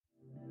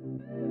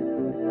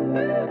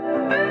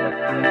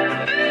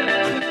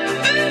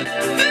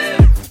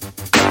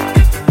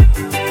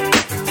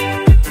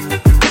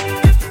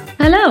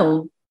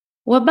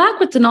We're back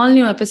with an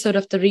all-new episode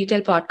of the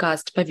Retail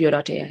Podcast by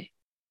View.ai.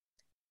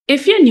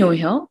 If you're new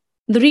here,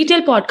 the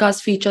Retail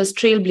Podcast features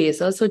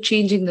trailblazers who are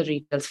changing the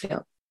retail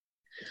sphere.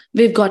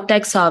 We've got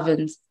tech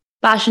savants,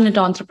 passionate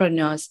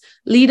entrepreneurs,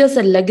 leaders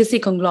at legacy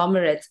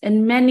conglomerates,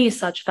 and many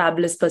such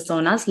fabulous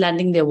personas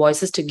lending their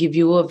voices to give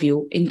you a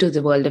view into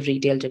the world of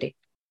retail today.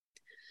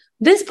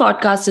 This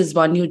podcast is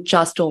one you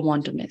just don't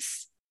want to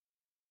miss.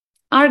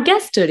 Our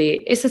guest today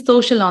is a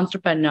social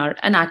entrepreneur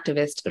and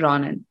activist,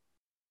 Rónán.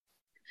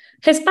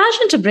 His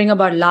passion to bring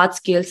about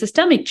large-scale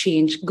systemic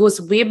change goes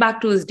way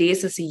back to his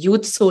days as a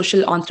youth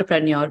social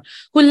entrepreneur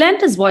who lent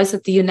his voice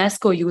at the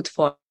UNESCO Youth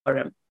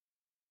Forum.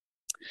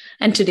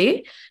 And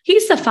today,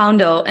 he's the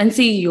founder and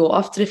CEO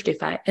of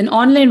Thriftify, an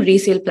online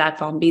resale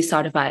platform based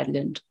out of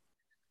Ireland.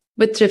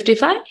 With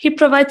Thriftify, he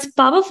provides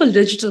powerful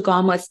digital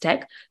commerce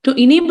tech to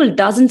enable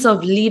dozens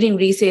of leading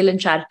resale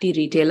and charity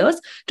retailers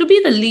to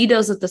be the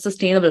leaders of the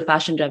sustainable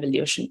fashion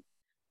revolution.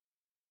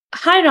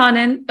 Hi,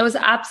 Rónán. It was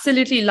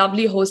absolutely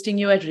lovely hosting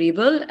you at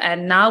Rebel.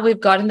 And now we've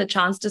gotten the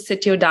chance to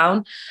sit you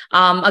down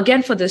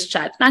again for this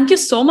chat. Thank you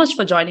so much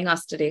for joining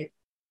us today.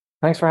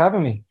 Thanks for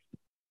having me.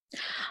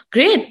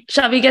 Great.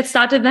 Shall we get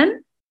started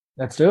then?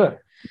 Let's do it.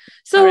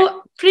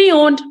 So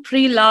pre-owned,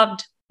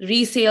 pre-loved,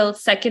 resale,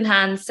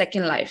 secondhand,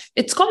 second life.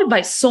 It's called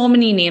by so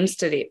many names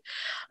today.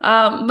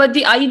 But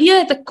the idea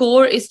at the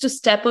core is to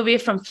step away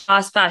from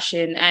fast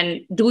fashion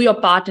and do your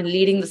part in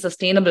leading the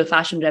sustainable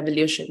fashion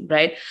revolution,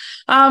 right?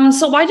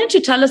 So why don't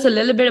you tell us a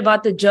little bit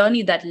about the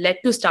journey that led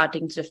to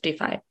starting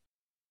Thriftify?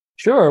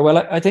 Sure. Well,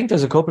 I think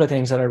there's a couple of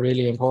things that are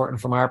really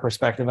important from our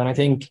perspective. And I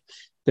think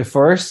the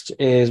first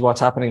is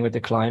what's happening with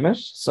the climate.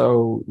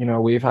 So,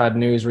 we've had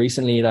news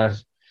recently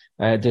that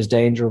there's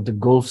danger of the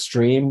Gulf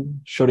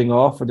Stream shutting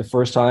off for the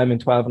first time in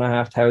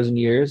 12,500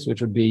 years,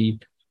 which would be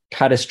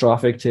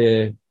catastrophic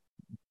to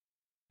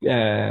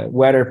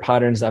weather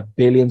patterns that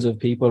billions of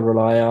people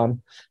rely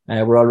on.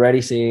 We're already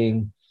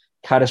seeing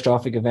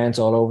catastrophic events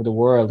all over the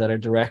world that are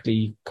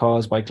directly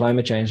caused by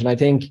climate change. And I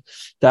think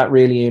that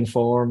really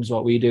informs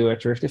what we do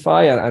at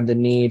Thriftify and the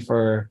need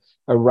for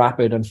a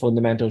rapid and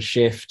fundamental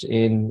shift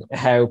in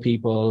how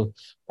people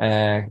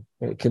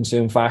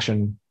consume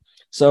fashion.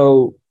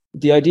 So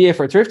the idea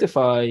for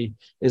Thriftify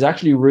is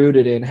actually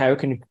rooted in how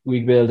can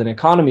we build an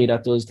economy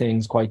that does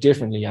things quite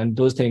differently and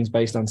does things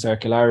based on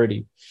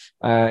circularity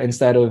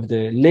instead of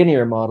the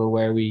linear model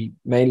where we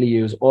mainly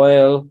use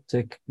oil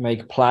to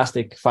make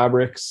plastic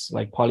fabrics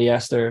like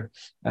polyester,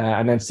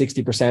 and then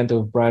 60%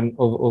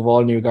 of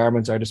all new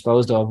garments are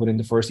disposed of within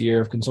the first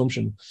year of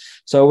consumption.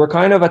 So we're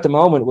kind of at the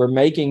moment, we're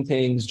making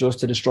things just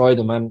to destroy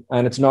them,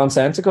 and it's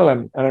nonsensical,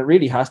 and it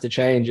really has to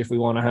change if we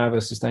want to have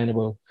a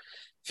sustainable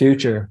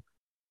future.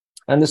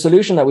 And the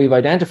solution that we've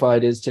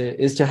identified is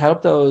to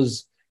help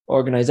those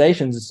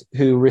organizations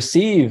who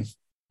receive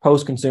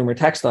post-consumer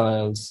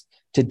textiles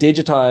to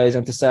digitize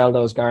and to sell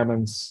those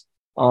garments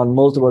on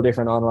multiple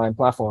different online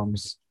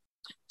platforms.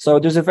 So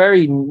there's a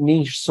very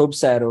niche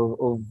subset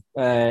of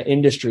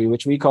industry,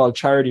 which we call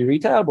charity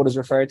retail, but is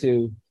referred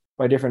to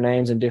by different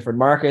names in different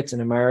markets. In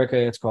America,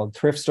 it's called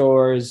thrift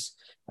stores,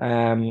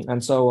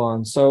 and so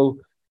on. So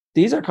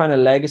these are kind of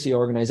legacy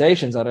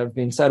organizations that have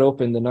been set up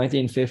in the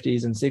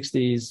 1950s and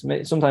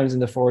 60s, sometimes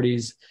in the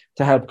 40s,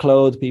 to help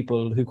clothe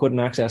people who couldn't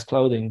access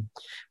clothing.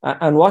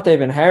 And what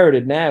they've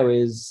inherited now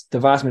is the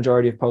vast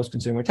majority of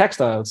post-consumer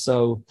textiles.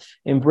 So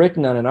in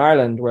Britain and in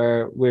Ireland,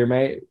 where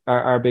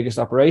our biggest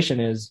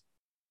operation is,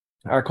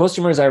 our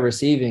customers are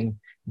receiving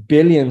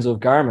billions of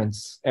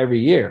garments every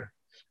year.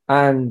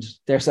 And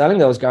they're selling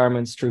those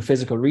garments through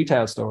physical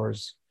retail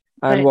stores.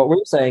 And Right. What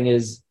we're saying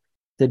is,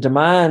 the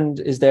demand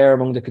is there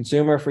among the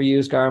consumer for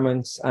used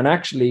garments, and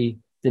actually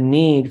the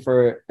need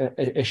for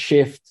a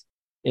shift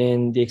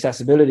in the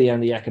accessibility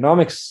and the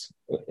economics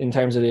in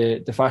terms of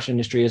the fashion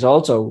industry is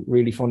also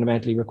really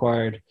fundamentally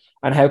required.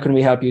 And how can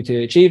we help you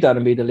to achieve that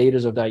and be the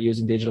leaders of that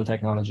using digital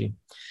technology?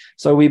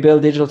 So we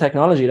build digital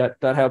technology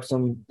that helps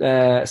them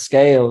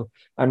scale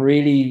and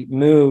really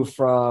move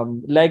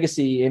from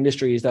legacy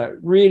industries that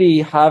really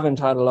haven't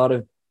had a lot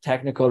of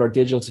technical or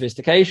digital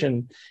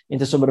sophistication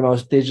into some of the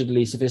most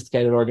digitally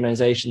sophisticated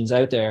organizations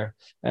out there,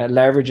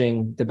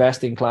 leveraging the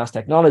best-in-class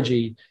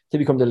technology to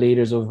become the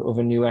leaders of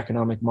a new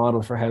economic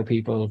model for how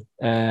people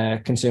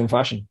consume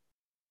fashion.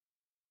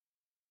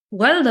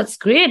 Well, that's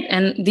great.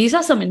 And these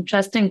are some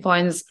interesting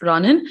points,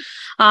 Rónán.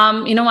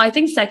 I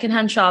think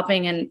secondhand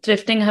shopping and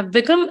thrifting have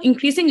become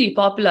increasingly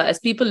popular as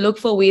people look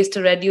for ways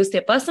to reduce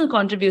their personal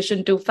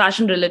contribution to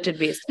fashion-related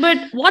waste. But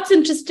what's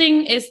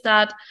interesting is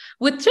that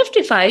with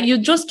Thriftify, you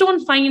just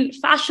don't find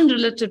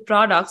fashion-related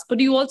products, but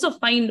you also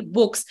find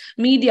books,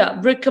 media,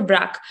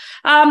 bric-a-brac.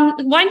 Why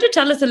don't you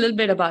tell us a little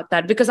bit about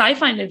that? Because I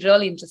find it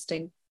really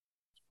interesting.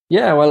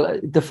 Yeah, well,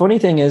 the funny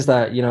thing is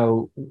that,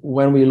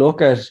 when we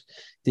look at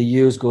the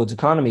used goods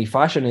economy,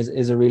 fashion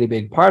is a really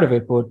big part of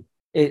it, but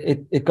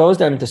it goes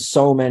down into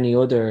so many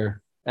other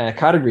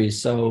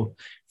categories. So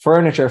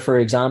furniture, for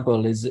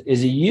example, is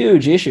a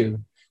huge issue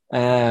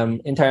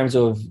in terms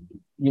of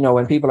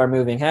when people are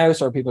moving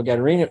house or people get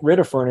rid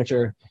of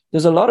furniture,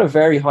 there's a lot of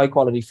very high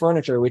quality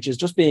furniture which is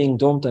just being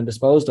dumped and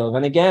disposed of.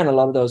 And again, a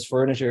lot of those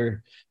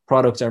furniture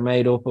products are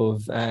made up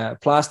of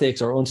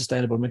plastics or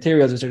unsustainable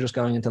materials which are just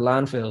going into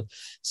landfill.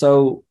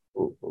 So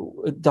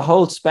the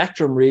whole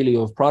spectrum really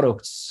of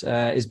products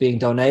is being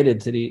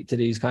donated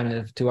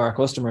to our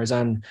customers,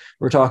 and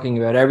we're talking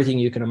about everything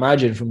you can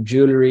imagine, from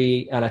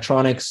jewelry,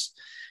 electronics,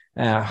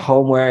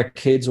 homewear,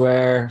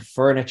 kidswear,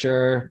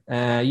 furniture,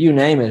 you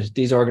name it.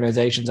 These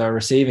organizations are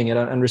receiving it,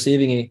 and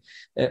receiving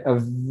a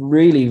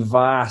really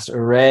vast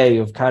array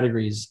of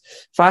categories.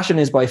 Fashion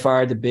is by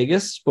far the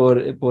biggest, but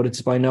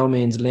it's by no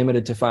means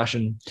limited to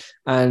fashion.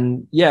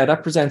 And yeah,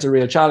 that presents a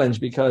real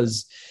challenge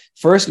because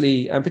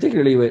firstly, and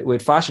particularly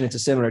with fashion, it's a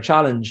similar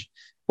challenge.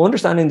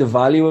 Understanding the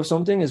value of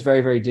something is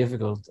very, very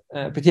difficult,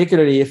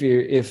 particularly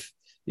if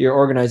your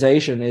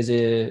organization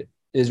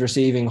is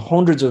receiving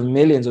hundreds of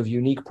millions of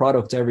unique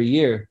products every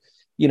year.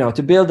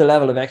 To build the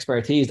level of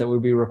expertise that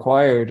would be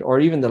required, or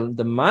even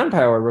the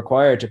manpower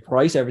required to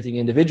price everything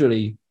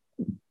individually,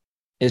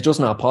 is just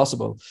not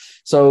possible.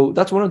 So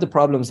that's one of the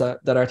problems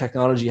that our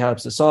technology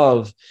helps to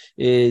solve,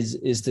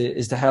 is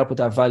to help with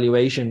that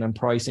valuation and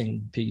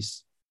pricing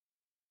piece.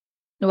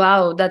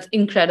 Wow, that's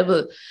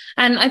incredible.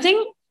 And I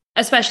think,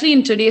 especially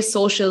in today's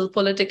social,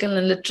 political,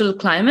 and literal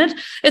climate,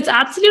 it's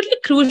absolutely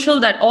crucial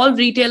that all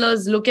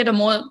retailers look at a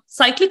more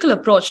cyclical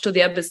approach to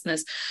their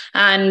business.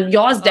 And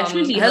yours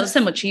definitely helps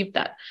them achieve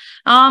that.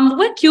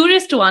 We're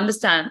curious to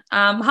understand,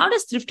 how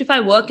does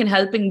Thriftify work in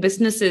helping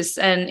businesses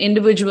and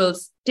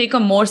individuals take a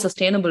more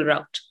sustainable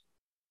route?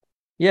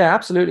 Yeah,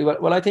 absolutely.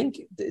 Well, I think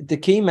the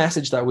key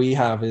message that we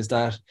have is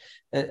that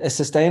a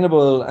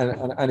sustainable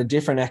and a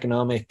different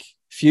economic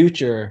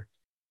future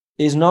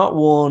is not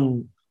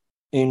one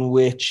in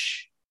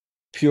which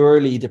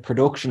purely the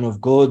production of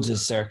goods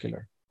is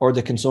circular or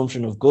the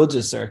consumption of goods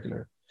is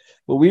circular.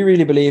 But we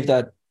really believe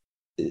that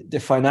the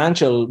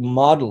financial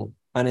model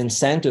and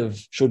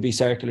incentive should be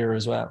circular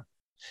as well.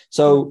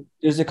 So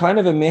there's a kind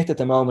of a myth at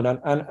the moment,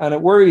 and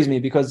it worries me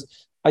because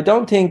I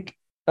don't think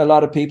a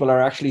lot of people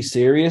are actually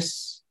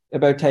serious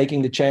about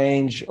taking the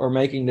change or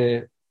making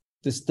the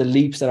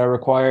leaps that are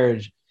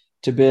required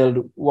to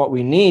build what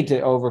we need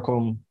to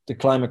overcome the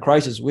climate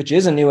crisis, which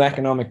is a new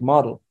economic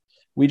model.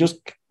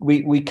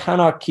 We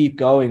cannot keep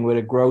going with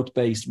a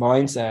growth-based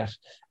mindset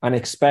and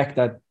expect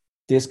that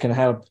this can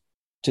help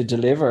to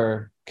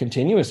deliver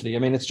continuously. I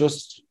mean, it's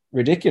just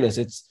ridiculous.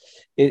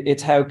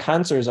 It's how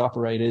cancers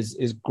operate,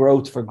 is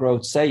growth for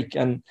growth's sake.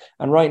 And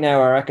right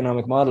now our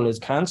economic model is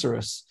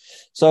cancerous.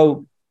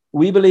 So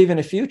we believe in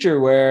a future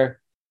where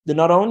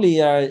not only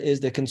is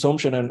the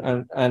consumption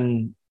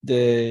and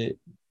the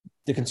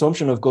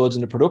consumption of goods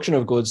and the production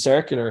of goods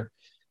circular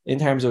in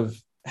terms of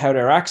how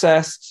they're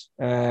accessed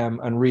and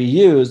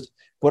reused,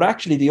 but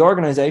actually the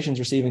organizations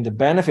receiving the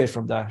benefit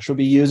from that should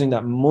be using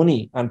that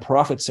money and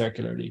profit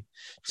circularly.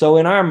 So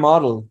in our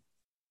model,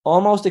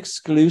 almost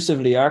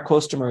exclusively our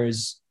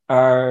customers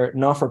are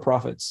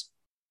not-for-profits.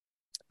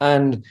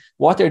 And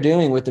what they're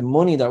doing with the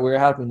money that we're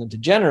helping them to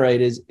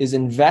generate is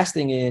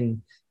investing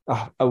in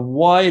a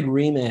wide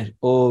remit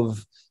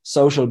of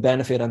social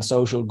benefit and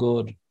social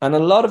good. And a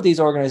lot of these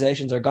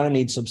organizations are going to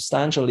need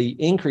substantially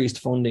increased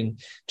funding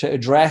to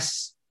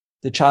address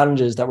the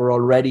challenges that we're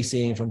already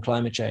seeing from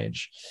climate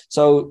change.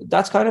 So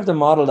that's kind of the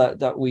model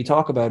that we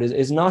talk about,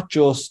 is not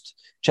just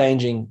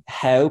changing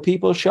how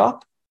people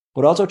shop,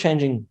 but also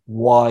changing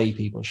why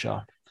people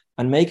shop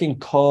and making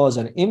cause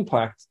and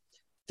impact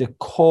the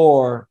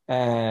core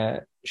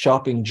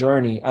shopping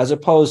journey, as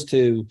opposed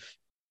to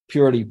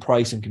purely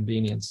price and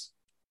convenience.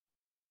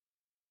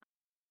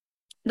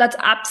 That's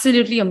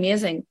absolutely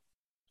amazing.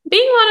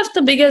 Being one of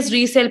the biggest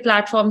resale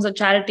platforms or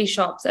charity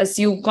shops, as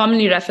you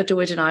commonly refer to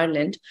it in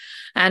Ireland,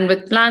 and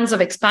with plans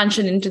of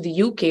expansion into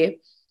the UK,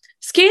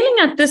 scaling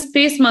at this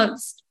pace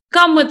must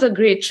come with a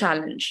great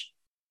challenge.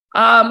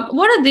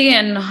 What are they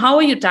and how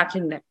are you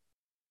tackling them?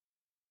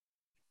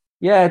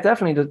 Yeah,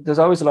 definitely. There's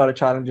always a lot of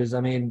challenges.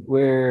 I mean,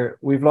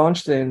 we've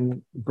launched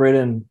in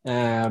Britain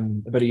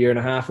about a year and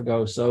a half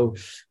ago. So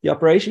the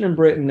operation in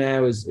Britain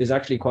now is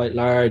actually quite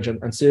large,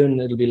 and soon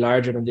it'll be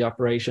larger than the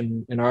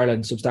operation in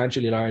Ireland,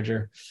 substantially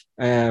larger.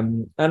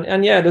 And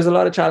yeah, there's a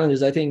lot of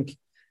challenges. I think,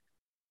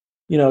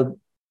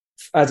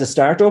 as a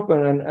startup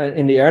and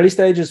in the early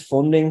stages,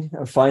 funding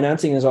and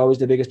financing is always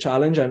the biggest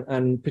challenge,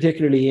 and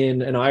particularly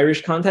in an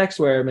Irish context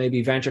where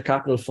maybe venture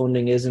capital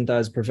funding isn't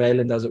as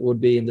prevalent as it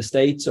would be in the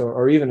States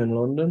or even in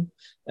London.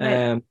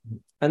 Right.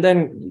 And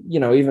then,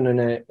 even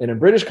in a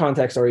British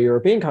context or a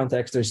European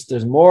context,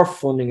 there's more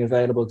funding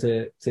available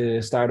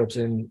to startups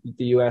in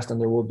the US than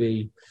there would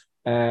be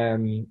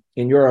in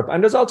Europe.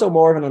 And there's also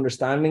more of an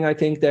understanding, I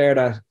think, there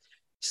that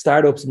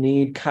startups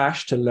need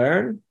cash to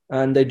learn,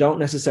 and they don't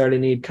necessarily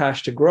need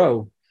cash to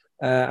grow.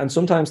 And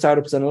sometimes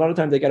startups, and a lot of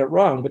times they get it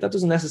wrong, but that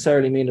doesn't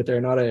necessarily mean that they're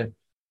not a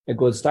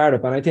good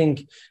startup. And I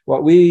think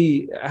what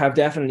we have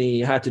definitely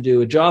had to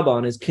do a job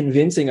on is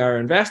convincing our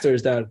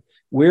investors that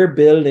we're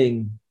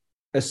building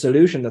a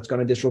solution that's going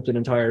to disrupt an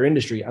entire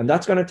industry. And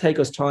that's going to take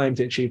us time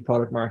to achieve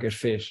product market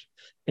fit.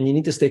 and you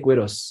need to stick with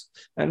us.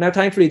 And now,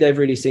 thankfully, they've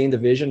really seen the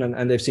vision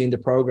and they've seen the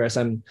progress,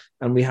 and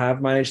we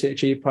have managed to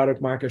achieve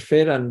product market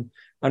fit. And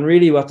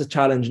really, what the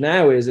challenge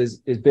now is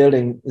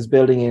building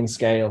in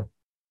scale.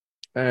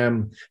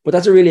 But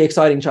that's a really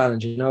exciting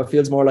challenge. You know, it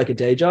feels more like a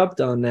day job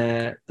than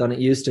it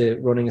used to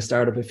running a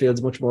startup. It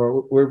feels much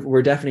more.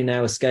 We're definitely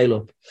now a scale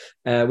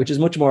up, which is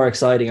much more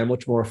exciting and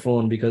much more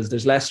fun because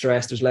there's less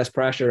stress, there's less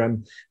pressure,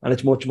 and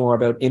it's much more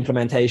about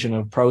implementation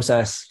of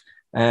process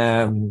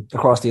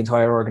across the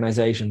entire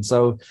organization.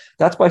 So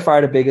that's by far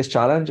the biggest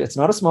challenge. It's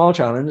not a small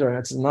challenge, or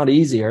it's not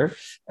easier,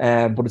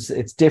 but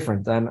it's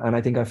different, and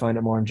I think I find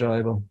it more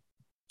enjoyable.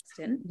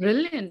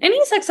 Brilliant.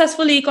 Any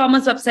successful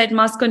e-commerce website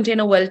must contain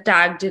a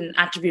well-tagged and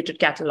attributed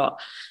catalog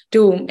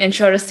to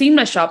ensure a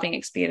seamless shopping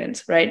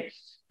experience, right?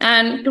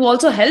 And to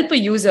also help a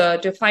user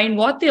to find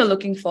what they are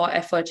looking for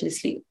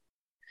effortlessly.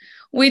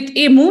 With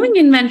a moving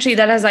inventory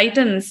that has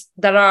items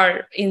that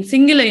are in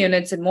singular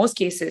units in most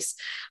cases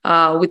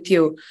with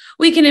you,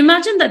 we can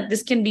imagine that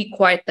this can be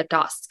quite the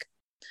task.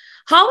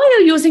 How are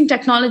you using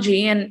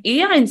technology and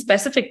AI in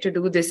specific to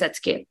do this at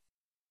scale?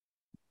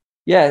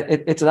 Yeah,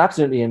 it's an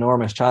absolutely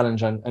enormous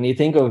challenge. And you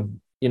think of,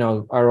 you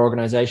know, our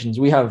organizations,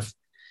 we have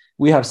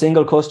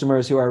single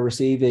customers who are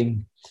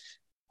receiving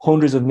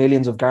hundreds of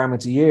millions of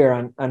garments a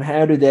year. And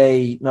how do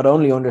they not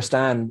only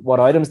understand what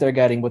items they're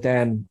getting, but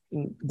then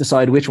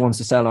decide which ones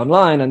to sell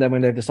online? And then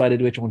when they've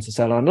decided which ones to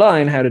sell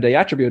online, how do they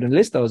attribute and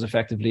list those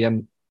effectively?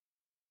 And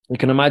you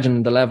can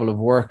imagine the level of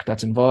work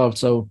that's involved.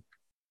 So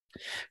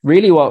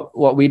really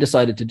what we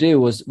decided to do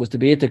was to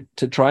be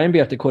to try and be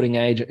at the cutting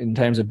edge in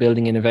terms of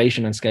building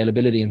innovation and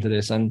scalability into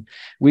this. And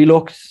we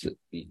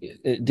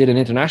did an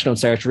international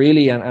search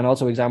really, and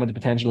also examined the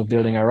potential of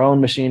building our own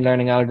machine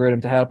learning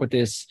algorithm to help with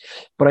this.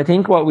 But I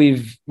think what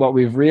we've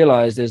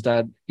realized is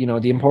that, you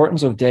know, the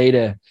importance of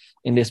data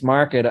in this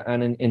market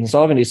and in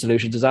solving these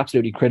solutions is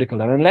absolutely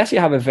critical. And unless you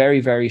have a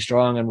very, very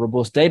strong and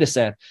robust data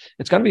set,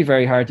 it's going to be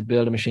very hard to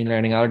build a machine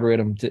learning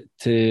algorithm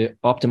to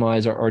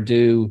optimize or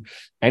do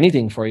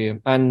anything for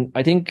you. And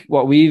I think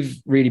what we've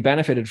really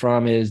benefited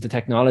from is the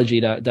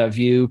technology that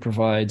Vue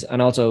provides,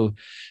 and also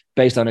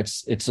based on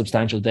its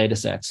substantial data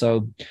set.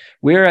 So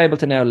we're able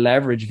to now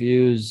leverage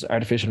Vue's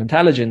artificial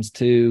intelligence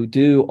to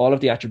do all of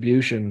the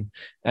attribution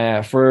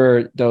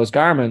for those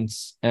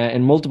garments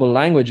in multiple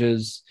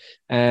languages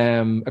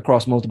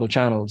across multiple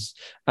channels.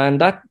 And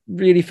that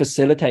really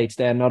facilitates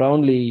then not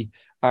only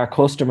our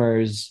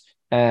customers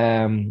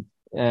understanding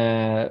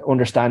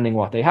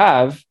what they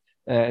have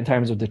in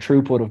terms of the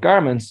throughput of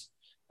garments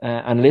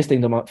and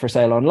listing them up for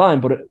sale online,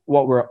 but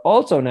what we're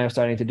also now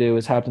starting to do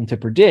is help them to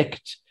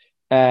predict,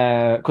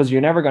 because you're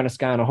never going to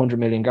scan 100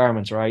 million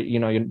garments, right? You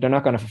know, they're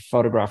not going to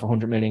photograph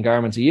 100 million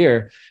garments a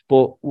year.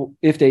 But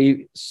if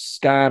they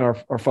scan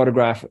or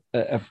photograph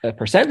a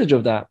percentage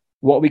of that,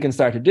 what we can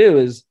start to do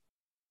is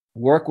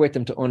work with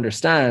them to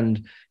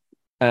understand,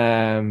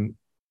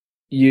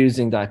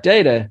 using that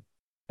data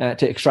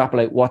to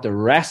extrapolate what the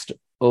rest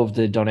of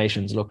the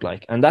donations look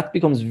like. And that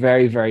becomes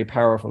very, very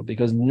powerful,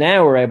 because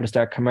now we're able to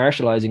start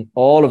commercializing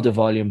all of the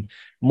volume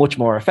much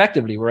more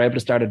effectively. We're able to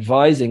start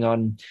advising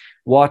on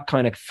what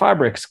kind of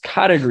fabrics,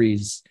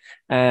 categories,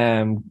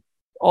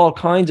 all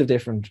kinds of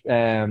different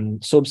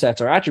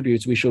subsets or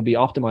attributes we should be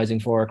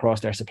optimizing for across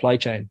their supply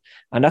chain.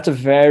 And that's a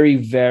very,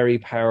 very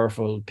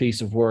powerful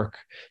piece of work,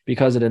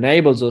 because it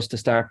enables us to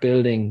start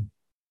building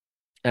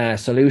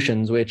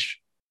solutions which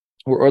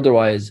were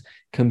otherwise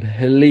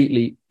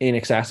completely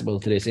inaccessible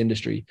to this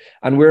industry.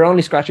 And we're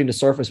only scratching the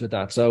surface with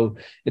that. So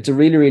it's a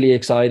really, really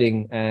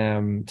exciting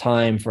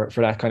time for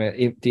that kind of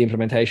the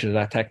implementation of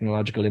that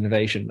technological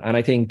innovation. And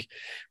I think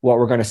what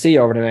we're going to see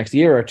over the next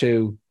year or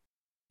two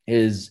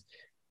is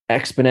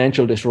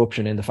exponential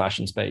disruption in the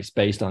fashion space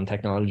based on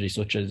technology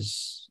such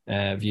as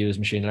Vue's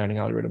machine learning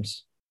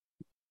algorithms.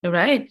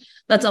 Right.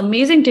 That's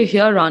amazing to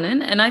hear,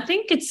 Rónán. And I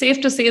think it's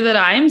safe to say that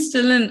I am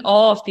still in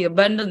awe of the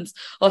abundance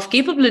of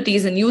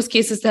capabilities and use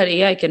cases that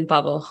AI can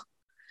power.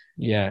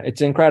 Yeah, it's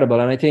incredible.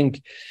 And I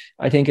think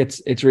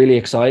it's really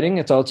exciting.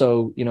 It's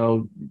also, you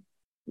know,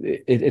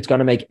 it's going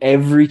to make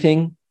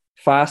everything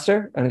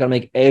faster and going to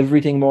make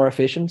everything more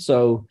efficient.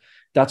 So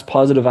that's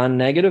positive and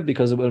negative,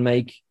 because it will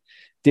make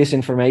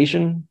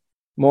disinformation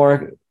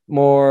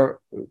more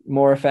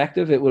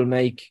effective. It will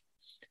make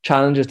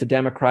challenges to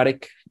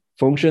democratic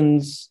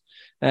functions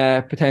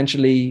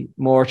potentially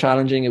more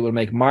challenging. It will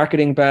make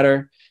marketing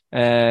better.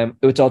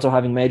 It's also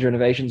having major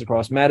innovations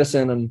across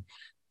medicine and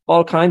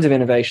all kinds of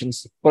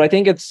innovations. But I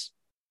think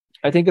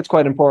it's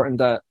quite important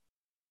that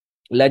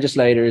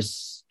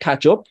legislators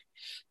catch up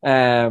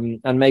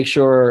and make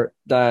sure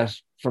that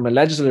from a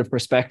legislative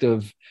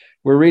perspective,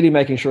 we're really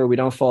making sure we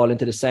don't fall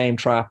into the same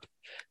trap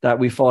that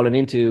we've fallen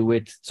into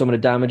with some of the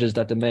damages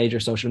that the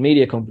major social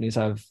media companies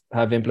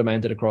have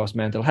implemented across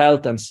mental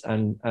health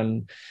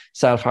and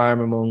self-harm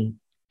among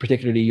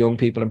particularly young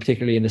people, and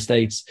particularly in the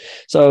States.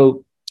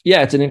 So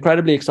yeah, it's an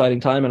incredibly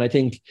exciting time. And I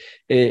think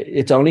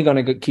it's only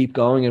going to keep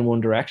going in one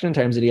direction in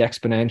terms of the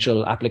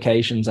exponential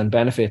applications and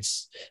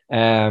benefits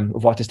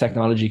of what this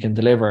technology can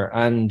deliver.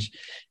 And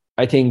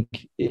I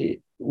think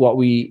what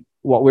we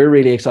what we're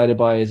really excited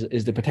by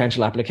is the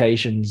potential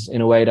applications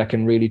in a way that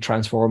can really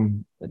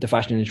transform the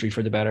fashion industry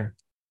for the better.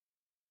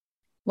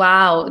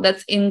 Wow,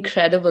 that's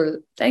incredible.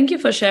 Thank you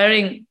for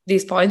sharing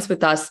these points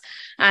with us.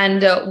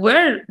 And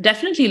we're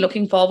definitely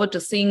looking forward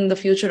to seeing the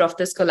future of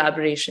this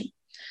collaboration.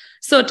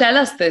 So tell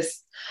us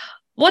this.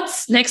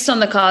 What's next on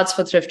the cards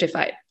for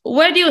Thriftify?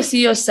 Where do you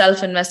see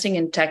yourself investing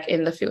in tech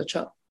in the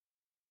future?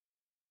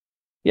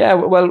 Yeah,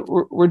 well,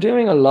 we're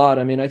doing a lot.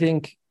 I mean, I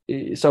think,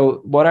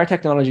 so what our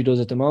technology does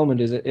at the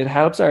moment is it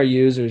helps our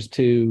users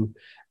to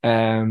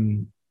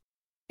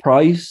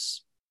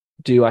price,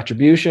 do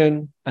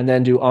attribution, and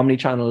then do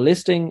omni-channel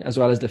listing, as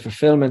well as the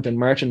fulfillment and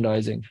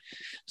merchandising.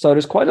 So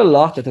there's quite a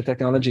lot that the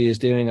technology is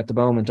doing at the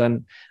moment.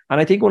 And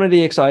I think one of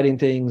the exciting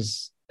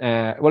things,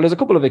 there's a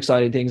couple of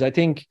exciting things. I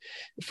think,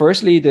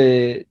 firstly,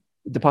 the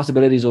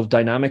possibilities of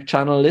dynamic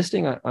channel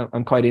listing,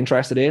 I'm quite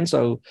interested in.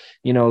 So,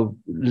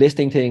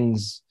 listing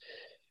things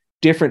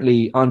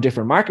differently on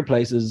different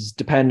marketplaces,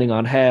 depending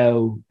on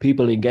how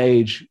people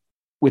engage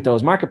with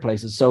those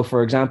marketplaces. So,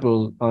 for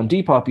example, on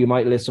Depop, you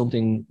might list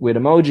something with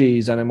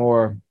emojis and a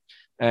more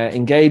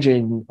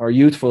engaging or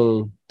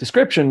youthful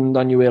description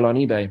than you will on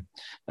eBay.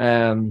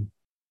 And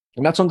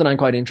that's something I'm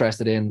quite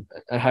interested in,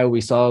 how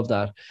we solve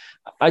that.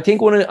 I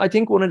think one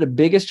of the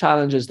biggest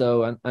challenges,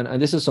 though,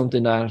 and this is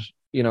something that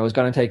is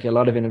going to take a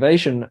lot of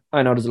innovation.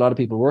 I know there's a lot of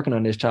people working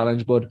on this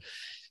challenge, but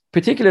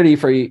particularly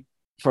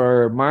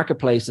for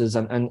marketplaces,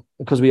 and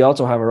because we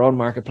also have our own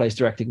marketplace,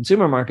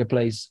 direct-to-consumer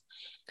marketplace.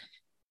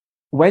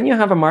 When you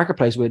have a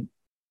marketplace with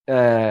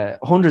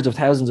hundreds of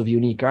thousands of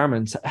unique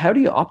garments, how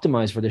do you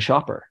optimize for the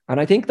shopper? And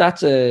I think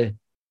that's a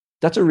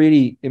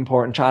really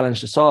important challenge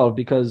to solve,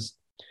 because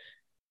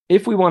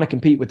if we want to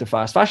compete with the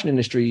fast fashion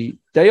industry,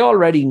 they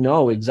already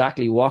know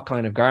exactly what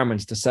kind of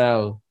garments to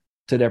sell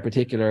to their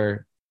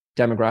particular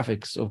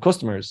demographics of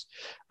customers.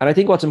 And I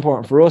think what's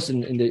important for us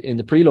in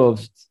the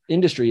pre-loved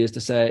industry is to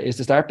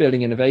start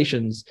building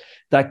innovations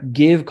that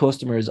give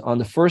customers, on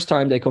the first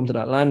time they come to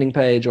that landing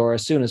page or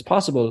as soon as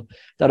possible,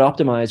 that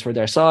optimize for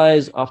their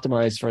size,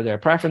 optimize for their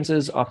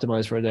preferences,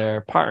 optimize for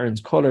their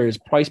patterns, colors,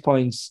 price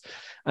points,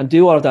 and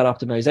do all of that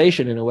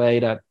optimization in a way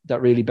that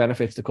really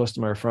benefits the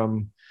customer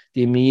from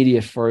the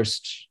immediate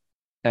first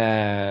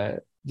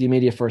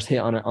hit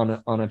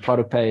on a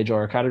product page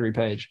or a category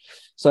page.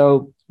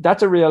 So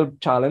that's a real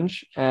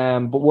challenge,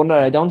 but one that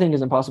I don't think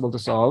is impossible to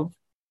solve.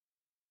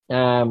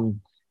 And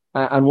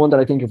one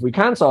that I think if we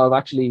can solve,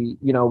 actually,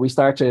 we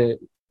start to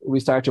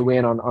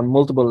win on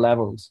multiple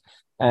levels,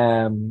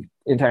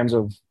 in terms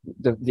of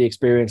the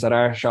experience that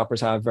our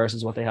shoppers have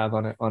versus what they have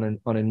on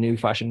a new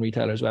fashion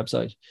retailer's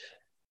website.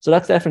 So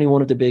that's definitely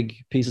one of the big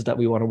pieces that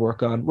we want to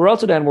work on. We're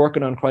also then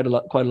working on quite a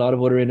lot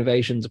of other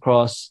innovations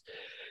across,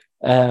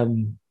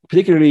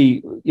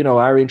 particularly,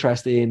 our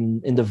interest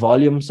in the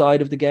volume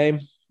side of the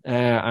game,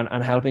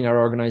 and helping our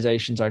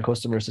organizations, our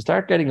customers, to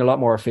start getting a lot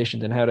more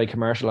efficient in how they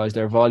commercialize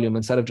their volume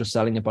instead of just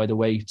selling it by the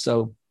weight.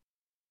 So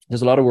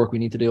there's a lot of work we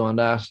need to do on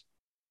that.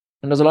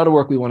 And there's a lot of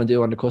work we want to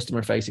do on the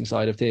customer facing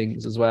side of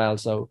things as well.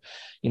 So,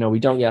 we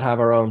don't yet have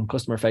our own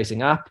customer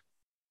facing app.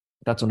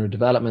 That's under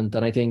development.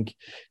 And I think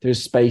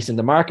there's space in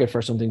the market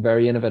for something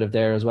very innovative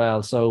there as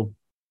well. So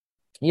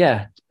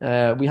yeah,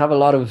 we have a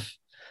lot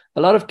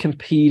of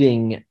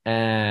competing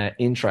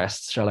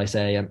interests, shall I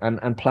say,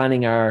 and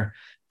planning our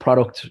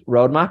product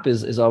roadmap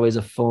is always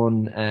a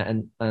fun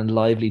and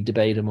lively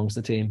debate amongst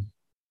the team.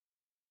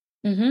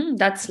 Mm-hmm.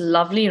 That's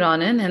lovely,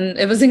 Rónán. And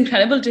it was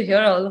incredible to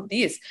hear all of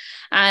these.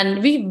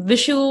 And we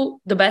wish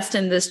you the best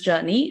in this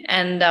journey.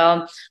 And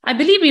I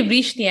believe we've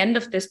reached the end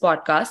of this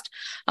podcast.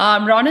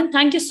 Rónán,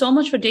 thank you so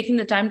much for taking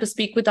the time to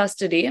speak with us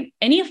today.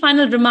 Any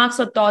final remarks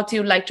or thoughts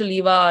you'd like to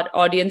leave our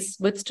audience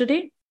with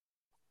today?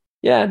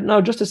 Yeah, no,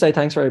 just to say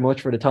thanks very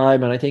much for the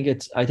time. And I think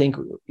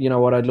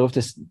what I'd love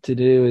to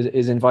do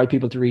is invite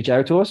people to reach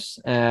out to us,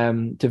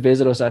 to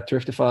visit us at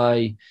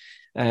Thriftify.com,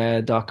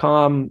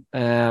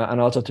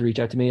 and also to reach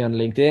out to me on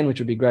LinkedIn, which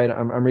would be great.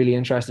 I'm really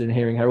interested in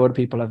hearing how other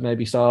people have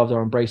maybe solved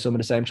or embraced some of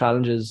the same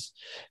challenges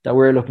that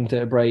we're looking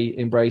to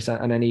embrace,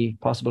 and any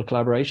possible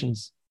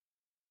collaborations.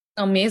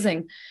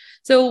 Amazing.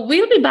 So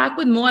we'll be back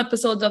with more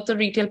episodes of the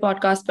Retail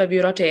Podcast by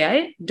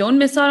Bureau.ai. Don't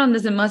miss out on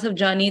this immersive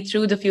journey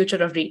through the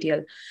future of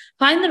retail.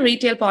 Find the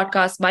Retail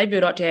Podcast by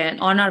Bureau.ai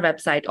on our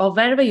website or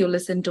wherever you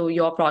listen to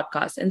your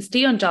podcast, and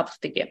stay on top of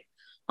the game.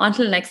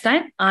 Until next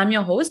time, I'm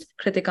your host,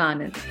 Kritika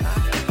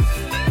Anand.